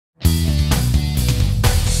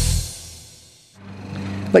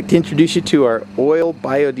I'd like to introduce you to our oil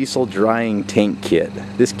biodiesel drying tank kit.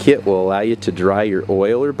 This kit will allow you to dry your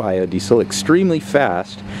oil or biodiesel extremely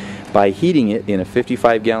fast by heating it in a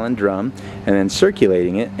 55-gallon drum and then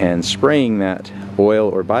circulating it and spraying that oil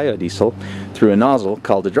or biodiesel through a nozzle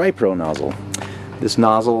called a Dry Pro nozzle. This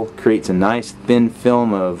nozzle creates a nice thin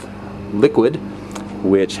film of liquid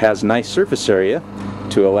which has nice surface area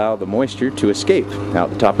to allow the moisture to escape out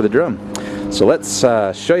the top of the drum. So let's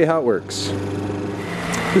show you how it works.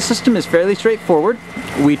 The system is fairly straightforward.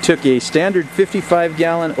 We took a standard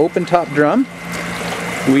 55-gallon open-top drum.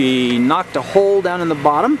 We knocked a hole down in the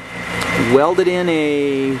bottom, welded in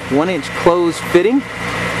a 1-inch closed fitting,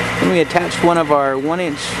 then we attached one of our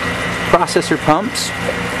 1-inch processor pumps,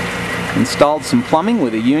 installed some plumbing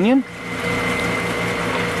with a union,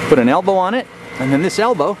 put an elbow on it, and then this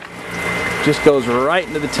elbow just goes right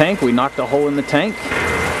into the tank. We knocked a hole in the tank.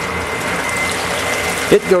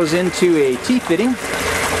 It goes into a T-fitting.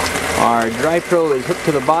 Our Dry Pro is hooked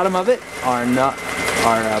to the bottom of it. Our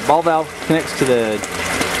ball valve connects to the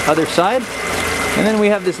other side. And then we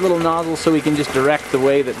have this little nozzle so we can just direct the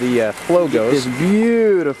way that the flow goes. This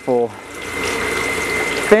beautiful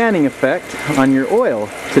fanning effect on your oil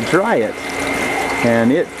to dry it.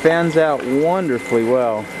 And it fans out wonderfully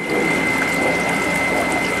well.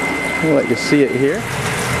 I'll let you see it here.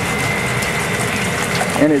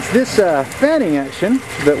 And it's this fanning action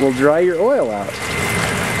that will dry your oil out.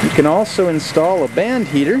 You can also install a band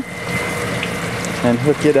heater and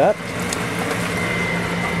hook it up.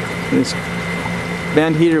 This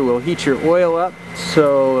band heater will heat your oil up,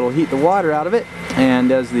 so it'll heat the water out of it,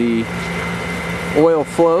 and as the oil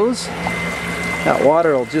flows, that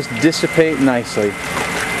water will just dissipate nicely.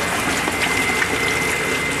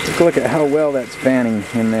 Take a look at how well that's fanning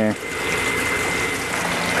in there.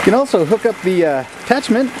 You can also hook up the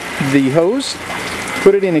attachment, the hose,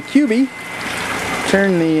 put it in a cubie,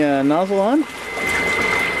 turn the nozzle on,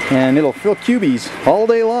 and it'll fill cubies all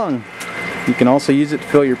day long. You can also use it to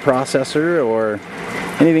fill your processor or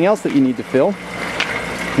anything else that you need to fill.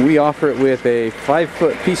 We offer it with a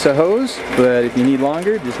 5-foot piece of hose, but if you need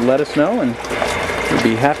longer, just let us know and we'll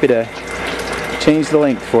be happy to change the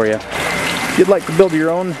length for you. If you'd like to build your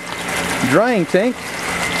own drying tank,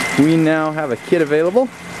 we now have a kit available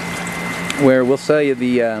where we'll sell you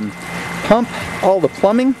the pump, all the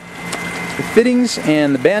plumbing, the fittings,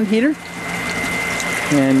 and the band heater,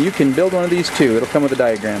 and you can build one of these too. It'll come with a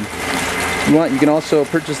diagram. If you want, you can also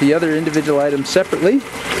purchase the other individual items separately,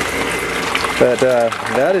 but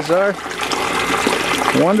that is our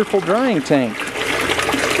wonderful drying tank.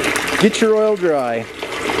 Get your oil dry.